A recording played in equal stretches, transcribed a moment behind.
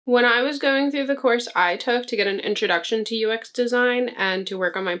When I was going through the course I took to get an introduction to UX design and to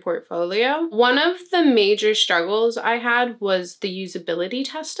work on my portfolio, one of the major struggles I had was the usability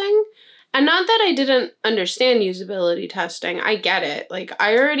testing. And not that I didn't understand usability testing, I get it. Like,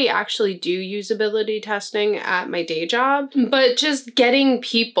 I already actually do usability testing at my day job, but just getting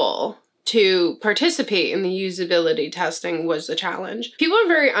people to participate in the usability testing was the challenge. People are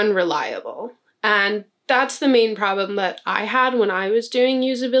very unreliable, and that's the main problem that I had when I was doing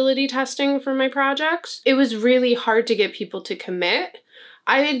usability testing for my projects. It was really hard to get people to commit.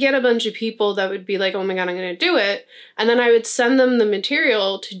 I would get a bunch of people that would be like, oh my god, I'm gonna do it. And then I would send them the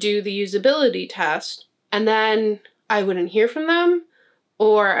material to do the usability test. And then I wouldn't hear from them,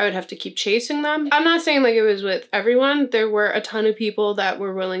 or I would have to keep chasing them. I'm not saying like it was with everyone. There were a ton of people that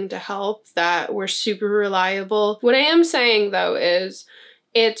were willing to help, that were super reliable. What I am saying though is,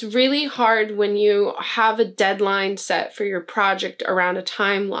 it's really hard when you have a deadline set for your project around a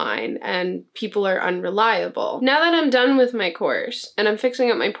timeline and people are unreliable. Now that I'm done with my course and I'm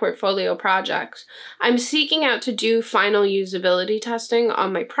fixing up my portfolio projects, I'm seeking out to do final usability testing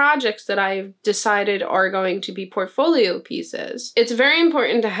on my projects that I've decided are going to be portfolio pieces. It's very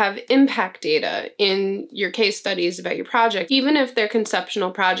important to have impact data in your case studies about your project. Even if they're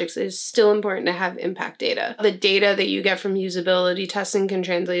conceptual projects, it is still important to have impact data. The data that you get from usability testing can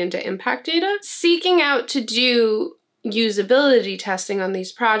translate into impact data. Seeking out to do usability testing on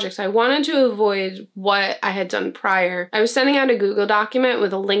these projects, I wanted to avoid what I had done prior. I was sending out a Google document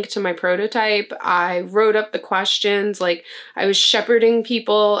with a link to my prototype. I wrote up the questions, like I was shepherding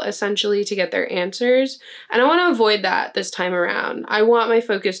people essentially to get their answers. And I want to avoid that this time around. I want my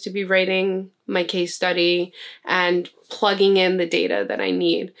focus to be writing my case study and plugging in the data that I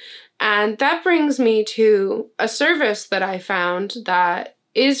need. And that brings me to a service that I found that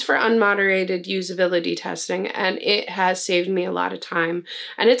is for unmoderated usability testing, and it has saved me a lot of time,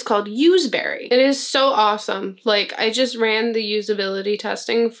 and it's called Useberry. It is so awesome. Like, I just ran the usability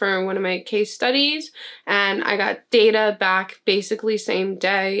testing for one of my case studies, and I got data back basically same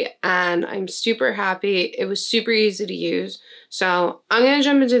day, and I'm super happy. It was super easy to use. So I'm gonna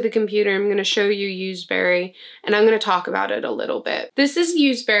jump into the computer, I'm gonna show you Useberry, and I'm gonna talk about it a little bit. This is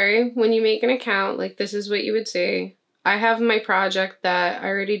Useberry. When you make an account, like, this is what you would see. I have my project that I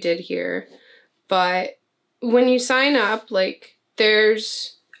already did here, but when you sign up, like,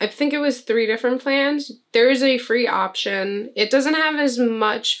 there's, I think it was 3 different plans. There is a free option. It doesn't have as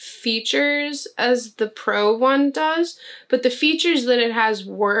much features as the Pro one does, but the features that it has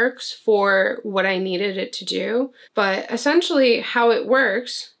works for what I needed it to do. But essentially how it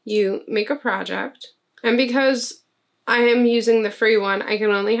works, you make a project, and because I am using the free one, I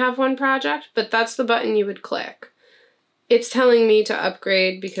can only have one project, but that's the button you would click. It's telling me to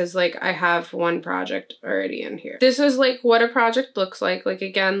upgrade because, like, I have one project already in here. This is like what a project looks like. Like,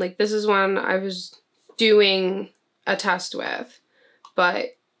 again, like, this is one I was doing a test with.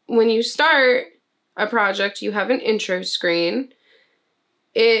 But when you start a project, you have an intro screen.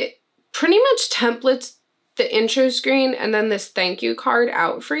 It pretty much templates the intro screen and then this thank you card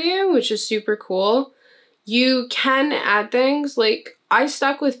out for you, which is super cool. You can add things, like, I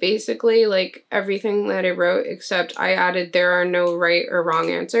stuck with basically like everything that I wrote, except I added there are no right or wrong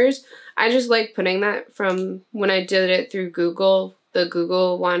answers. I just like putting that from when I did it through Google. The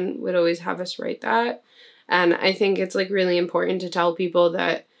Google one would always have us write that. And I think it's like really important to tell people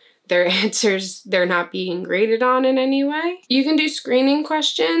that their answers, they're not being graded on in any way. You can do screening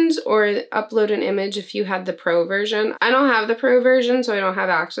questions or upload an image if you had the Pro version. I don't have the Pro version, so I don't have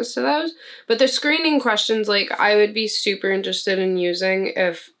access to those. But the screening questions, like, I would be super interested in using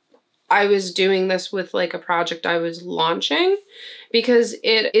if I was doing this with like a project I was launching, because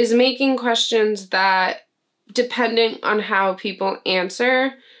it is making questions that, depending on how people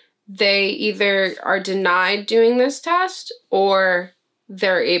answer, they either are denied doing this test or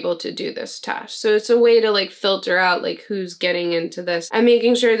they're able to do this test. So it's a way to like filter out like who's getting into this and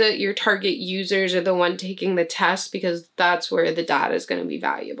making sure that your target users are the one taking the test, because that's where the data is going to be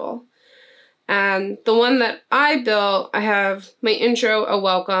valuable. And the one that I built, I have my intro, a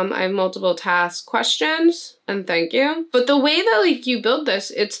welcome, I have multiple tasks, questions, and thank you. But the way that like you build this,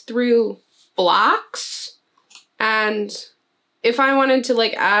 it's through blocks. And if I wanted to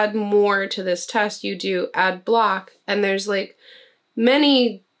like add more to this test, you do add block, and there's like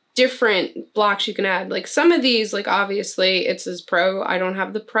many different blocks you can add. Like, some of these, like, obviously it says Pro. I don't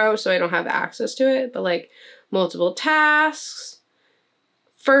have the Pro, so I don't have access to it, but like multiple tasks,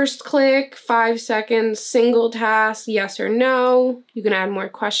 first click, 5 seconds, single task, yes or no. You can add more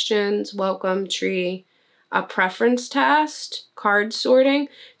questions, welcome, tree. a preference test, card sorting,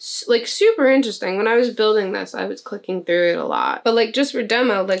 like super interesting. When I was building this, I was clicking through it a lot. But like just for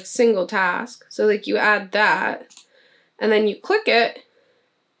demo, like single task. So like you add that and then you click it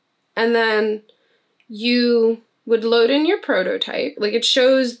and then you would load in your prototype. Like it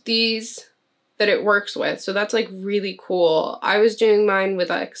shows these that it works with. So that's like really cool. I was doing mine with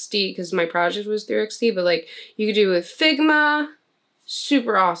XD because my project was through XD, but like you could do it with Figma.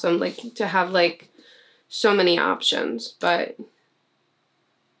 Super awesome, like to have like so many options. But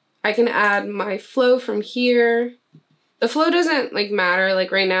I can add my flow from here. The flow doesn't like matter,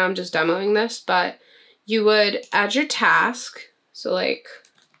 like right now I'm just demoing this, but you would add your task. So like,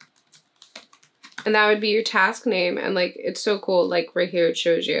 and that would be your task name, and like it's so cool, like right here it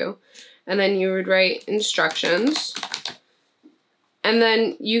shows you. And then you would write instructions. And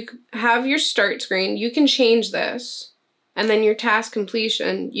then you have your start screen. You can change this. And then your task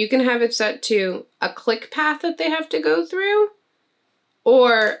completion, you can have it set to a click path that they have to go through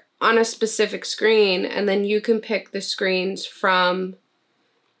or on a specific screen, and then you can pick the screens from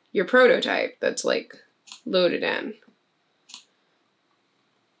your prototype that's like loaded in.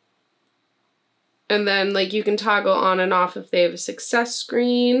 And then like you can toggle on and off if they have a success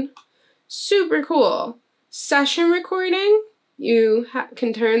screen. Super cool. Session recording. You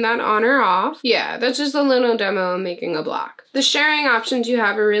can turn that on or off. Yeah, that's just a little demo of making a block. The sharing options you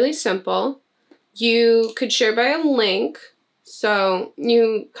have are really simple. You could share by a link. So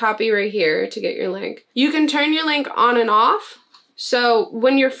you copy right here to get your link. You can turn your link on and off. So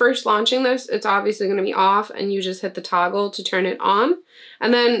when you're first launching this, it's obviously going to be off and you just hit the toggle to turn it on.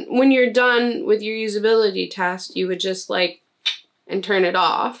 And then when you're done with your usability test, you would just like and turn it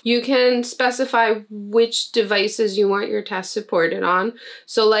off. You can specify which devices you want your test supported on.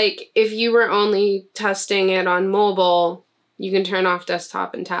 So like if you were only testing it on mobile, you can turn off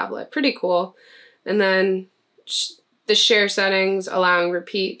desktop and tablet. Pretty cool. And then the share settings, allowing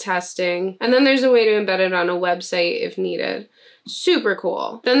repeat testing. And then there's a way to embed it on a website if needed. Super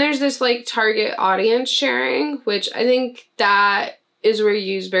cool. Then there's this like target audience sharing, which I think that is where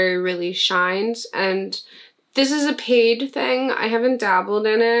Useberry really shines. And this is a paid thing. I haven't dabbled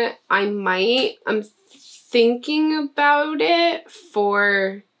in it. I might. I'm thinking about it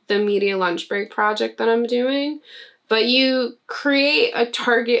for the media lunch break project that I'm doing. But you create a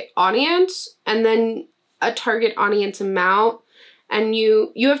target audience and then a target audience amount, and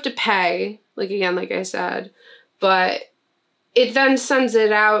you have to pay, like again, like I said, but it then sends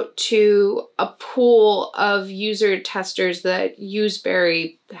it out to a pool of user testers that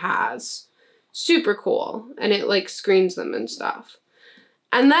Useberry has. Super cool. And it like screens them and stuff.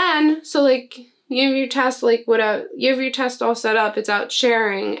 And then, so like you have your test, like you have your test all set up, it's out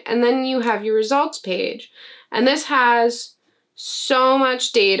sharing, and then you have your results page. And this has so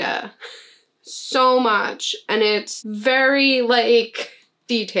much data, so much, and it's very like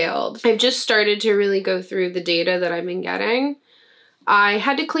detailed. I've just started to really go through the data that I've been getting. I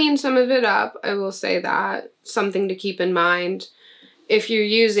had to clean some of it up, I will say that. Something to keep in mind. If you're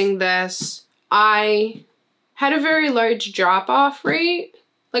using this, I had a very large drop-off rate.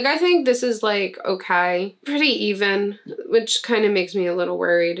 Like, I think this is, like, okay. Pretty even, which kind of makes me a little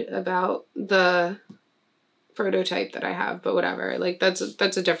worried about the prototype that I have, but whatever. Like, that's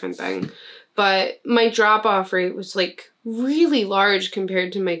a different thing. But my drop-off rate was, like, really large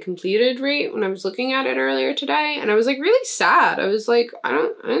compared to my completed rate when I was looking at it earlier today. And I was, like, really sad. I was like, I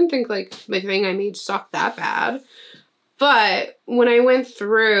didn't think, like, the thing I made sucked that bad. But when I went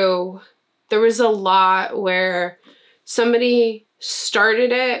through, there was a lot where somebody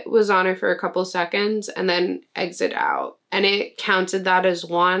started it, was on it for a couple seconds, and then exit out. And it counted that as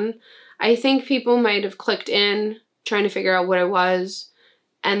one. I think people might have clicked in, trying to figure out what it was,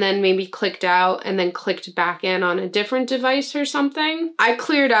 and then maybe clicked out and then clicked back in on a different device or something. I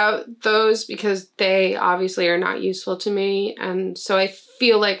cleared out those because they obviously are not useful to me. And so I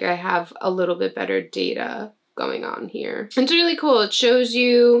feel like I have a little bit better data going on here. It's really cool. It shows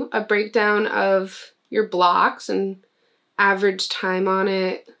you a breakdown of your blocks and average time on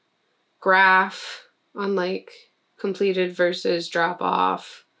it, graph on like completed versus drop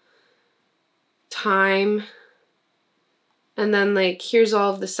off, time, and then like here's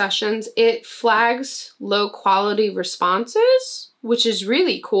all of the sessions. It flags low quality responses, which is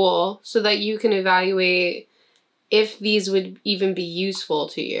really cool, so that you can evaluate if these would even be useful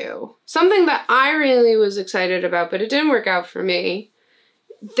to you. Something that I really was excited about, but it didn't work out for me,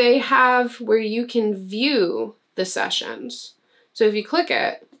 they have where you can view the sessions. So if you click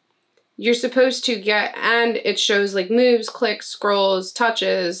it, you're supposed to get, and it shows like moves, clicks, scrolls,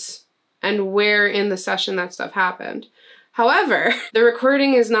 touches, and where in the session that stuff happened. However, the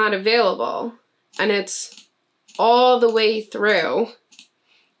recording is not available. and it's all the way through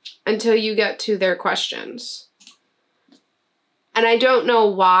until you get to their questions. And I don't know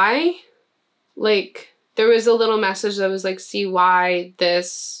why. Like, there was a little message that was like, see why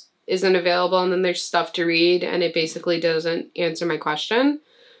this isn't available, and then there's stuff to read, and it basically doesn't answer my question.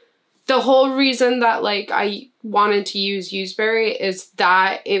 The whole reason that like I wanted to use Useberry is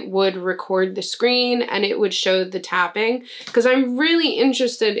that it would record the screen and it would show the tapping, because I'm really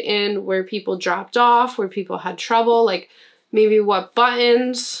interested in where people dropped off, where people had trouble, like maybe what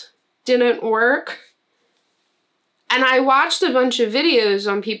buttons didn't work. And I watched a bunch of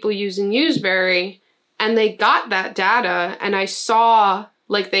videos on people using Useberry, and they got that data, and I saw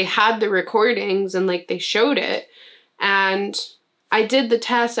like they had the recordings and like they showed it. And I did the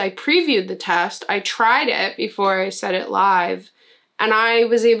test, I previewed the test, I tried it before I set it live, and I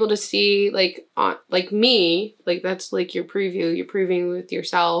was able to see like me, like that's like your preview, you're previewing with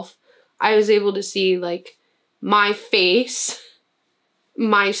yourself. I was able to see like my face,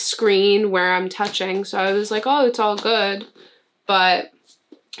 my screen where I'm touching. So I was like, oh, it's all good. But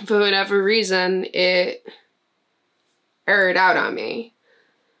for whatever reason, it errored out on me.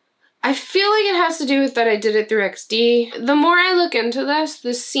 I feel like it has to do with that I did it through XD. The more I look into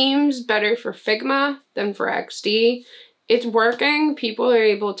this seems better for Figma than for XD. It's working. People are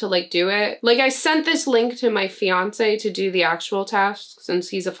able to like do it. Like I sent this link to my fiance to do the actual task since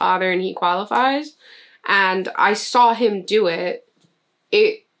he's a father and he qualifies. And I saw him do it.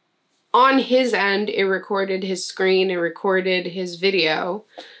 On his end, it recorded his screen, it recorded his video.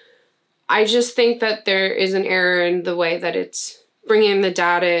 I just think that there is an error in the way that it's bringing the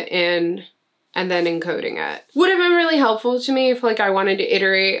data in and then encoding it. Would have been really helpful to me if like I wanted to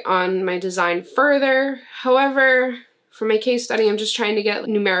iterate on my design further. However, for my case study, I'm just trying to get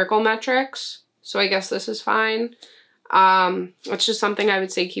numerical metrics. So I guess this is fine. It's just something I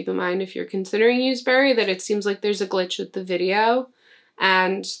would say keep in mind if you're considering Useberry, that it seems like there's a glitch with the video.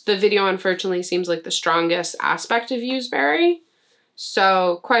 And the video unfortunately seems like the strongest aspect of Useberry.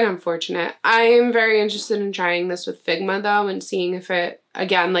 So quite unfortunate. I am very interested in trying this with Figma though and seeing if it,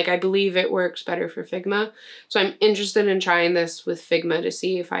 again, like I believe it works better for Figma. So I'm interested in trying this with Figma to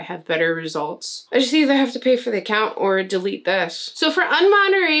see if I have better results. I just either have to pay for the account or delete this. So for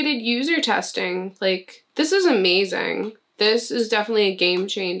unmoderated user testing, like this is amazing. This is definitely a game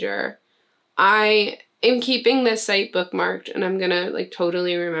changer. I am keeping this site bookmarked and I'm gonna like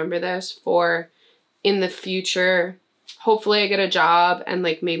totally remember this for in the future. Hopefully I get a job and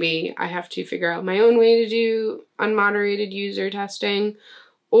like maybe I have to figure out my own way to do unmoderated user testing,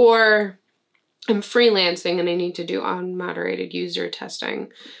 or I'm freelancing and I need to do unmoderated user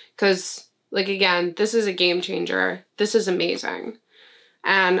testing. Because like again, this is a game changer. This is amazing.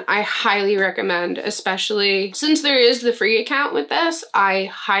 And I highly recommend, especially since there is the free account with this, I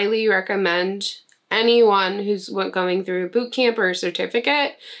highly recommend anyone who's going through a boot camp or a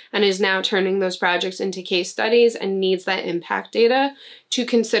certificate and is now turning those projects into case studies and needs that impact data to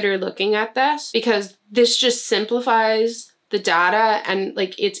consider looking at this, because this just simplifies the data and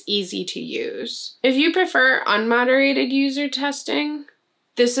like it's easy to use. If you prefer unmoderated user testing,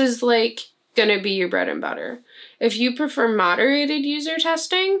 this is like gonna be your bread and butter. If you prefer moderated user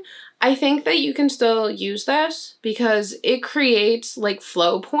testing, I think that you can still use this because it creates like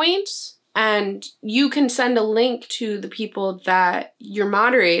flow points. And you can send a link to the people that you're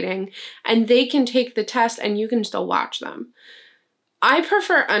moderating and they can take the test and you can still watch them. I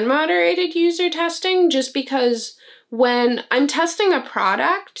prefer unmoderated user testing just because when I'm testing a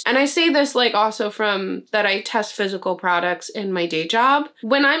product, and I say this like also from that I test physical products in my day job,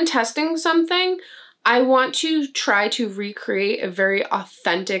 when I'm testing something, I want to try to recreate a very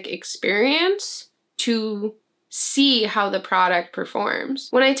authentic experience to see how the product performs.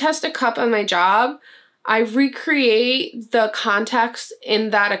 When I test a cup on my job, I recreate the context in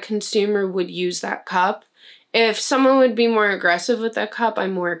that a consumer would use that cup. If someone would be more aggressive with that cup,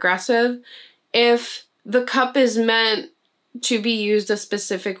 I'm more aggressive. If the cup is meant to be used a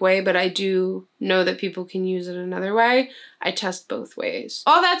specific way, but I do know that people can use it another way, I test both ways.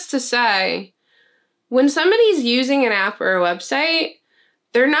 All that's to say, when somebody's using an app or a website,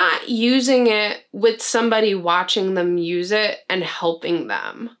 they're not using it with somebody watching them use it and helping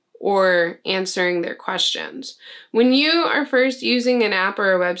them or answering their questions. When you are first using an app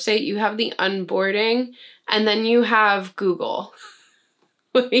or a website, you have the onboarding and then you have Google.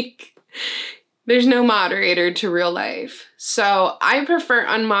 Like, there's no moderator to real life. So I prefer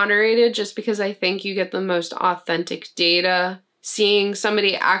unmoderated just because I think you get the most authentic data seeing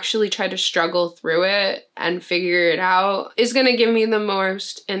somebody actually try to struggle through it and figure it out is going to give me the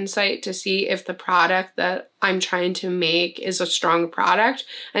most insight to see if the product that I'm trying to make is a strong product.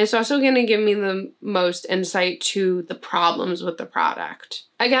 And it's also going to give me the most insight to the problems with the product.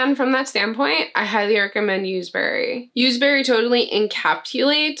 Again, from that standpoint, I highly recommend Useberry. Useberry totally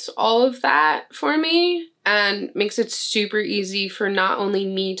encapsulates all of that for me and makes it super easy for not only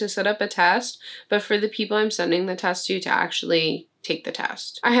me to set up a test, but for the people I'm sending the test to actually take the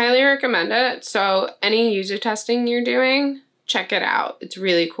test. I highly recommend it. So any user testing you're doing, check it out. It's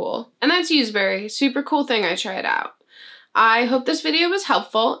really cool. And that's Useberry. Super cool thing. I tried out. I hope this video was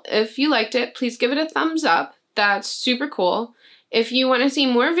helpful. If you liked it, please give it a thumbs up. That's super cool. If you want to see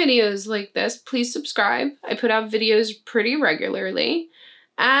more videos like this, please subscribe. I put out videos pretty regularly.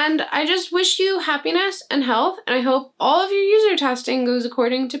 And I just wish you happiness and health, and I hope all of your user testing goes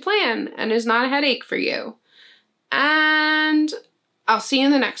according to plan and is not a headache for you. And I'll see you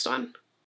in the next one.